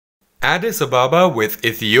Addis Ababa with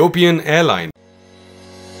Ethiopian Airline.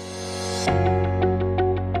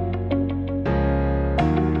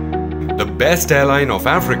 The best airline of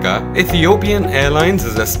Africa, Ethiopian Airlines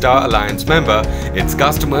is a Star Alliance member. Its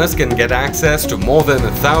customers can get access to more than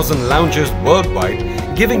 1,000 lounges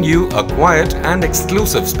worldwide, giving you a quiet and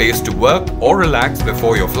exclusive space to work or relax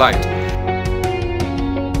before your flight.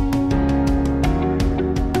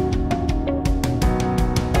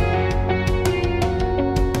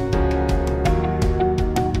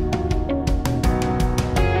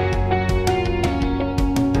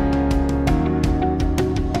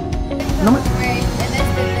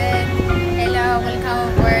 Hello, welcome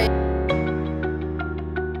aboard.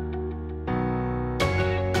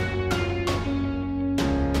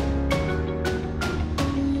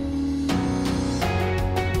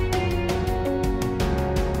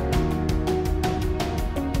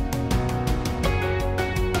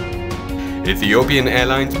 Ethiopian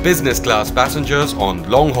Airlines business class passengers on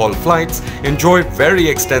long-haul flights enjoy very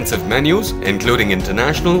extensive menus, including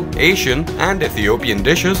international, Asian and Ethiopian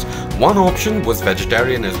dishes. One option was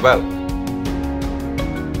vegetarian as well.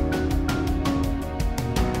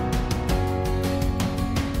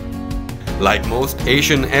 Like most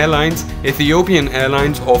Asian airlines, Ethiopian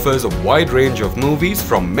Airlines offers a wide range of movies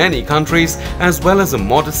from many countries, as well as a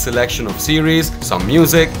modest selection of series, some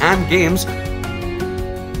music and games.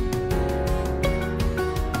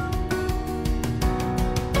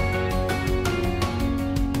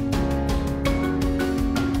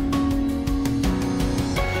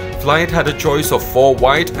 Flight had a choice of 4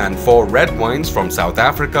 white and 4 red wines from South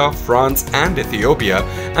Africa, France and Ethiopia,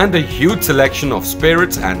 and a huge selection of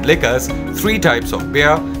spirits and liquors, 3 types of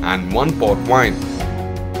beer and 1 port wine.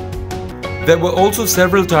 There were also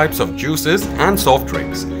several types of juices and soft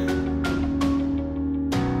drinks.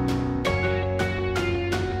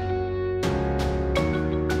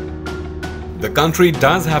 The country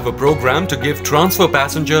does have a program to give transfer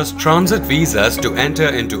passengers transit visas to enter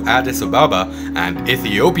into Addis Ababa, and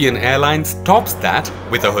Ethiopian Airlines tops that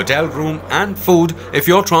with a hotel room and food if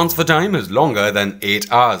your transfer time is longer than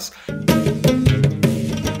 8 hours.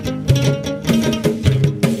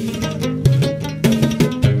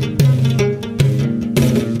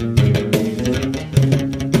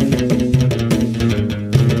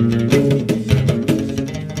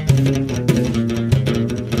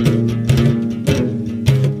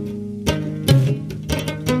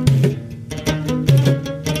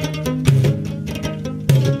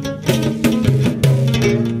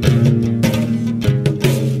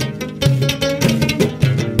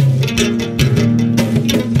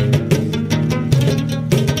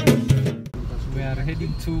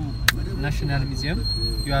 Heading to National Museum.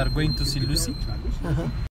 You are going to see Lucy.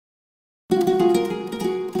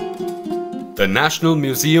 The National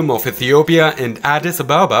Museum of Ethiopia in Addis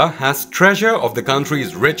Ababa has treasure of the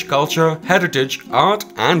country's rich culture, heritage, art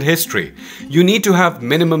and history. You need to have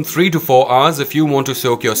minimum 3 to 4 hours if you want to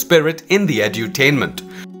soak your spirit in the edutainment.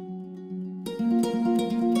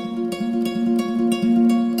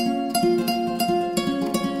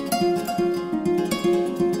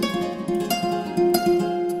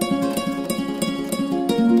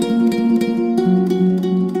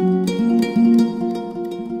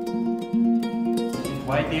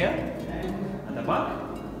 Right there, at the back,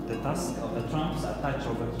 the tusk of the trunks attached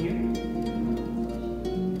over here.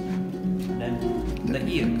 And then the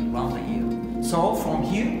ear, round the ear. So from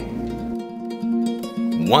here,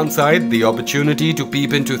 one side, the opportunity to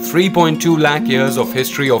peep into 3.2 lakh years of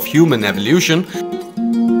history of human evolution.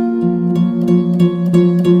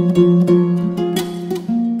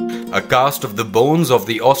 A cast of the bones of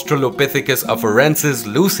the Australopithecus afarensis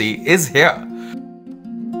Lucy is here.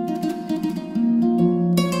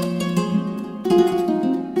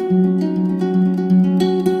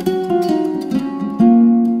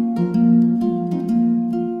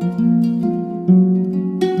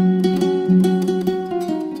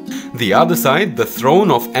 The other side, the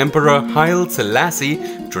throne of Emperor Haile Selassie,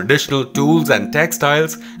 traditional tools and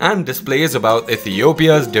textiles, and displays about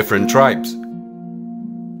Ethiopia's different tribes.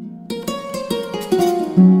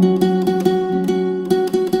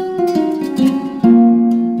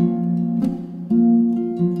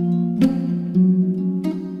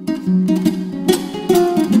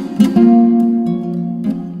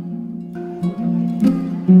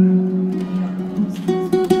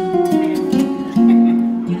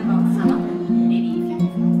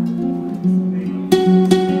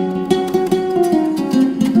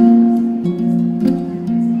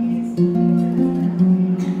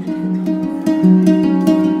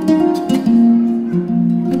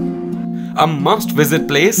 A must-visit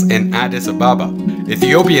place in Addis Ababa.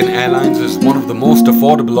 Ethiopian Airlines is one of the most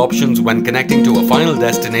affordable options when connecting to a final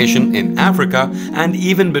destination in Africa and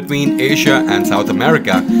even between Asia and South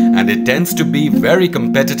America, and it tends to be very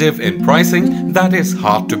competitive in pricing that is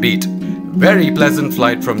hard to beat. Very pleasant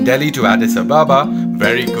flight from Delhi to Addis Ababa,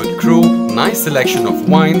 very good crew, nice selection of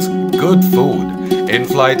wines, good food,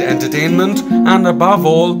 in-flight entertainment, and above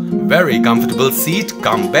all, very comfortable seat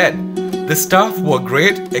cum bed. The staff were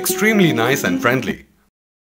great, extremely nice and friendly.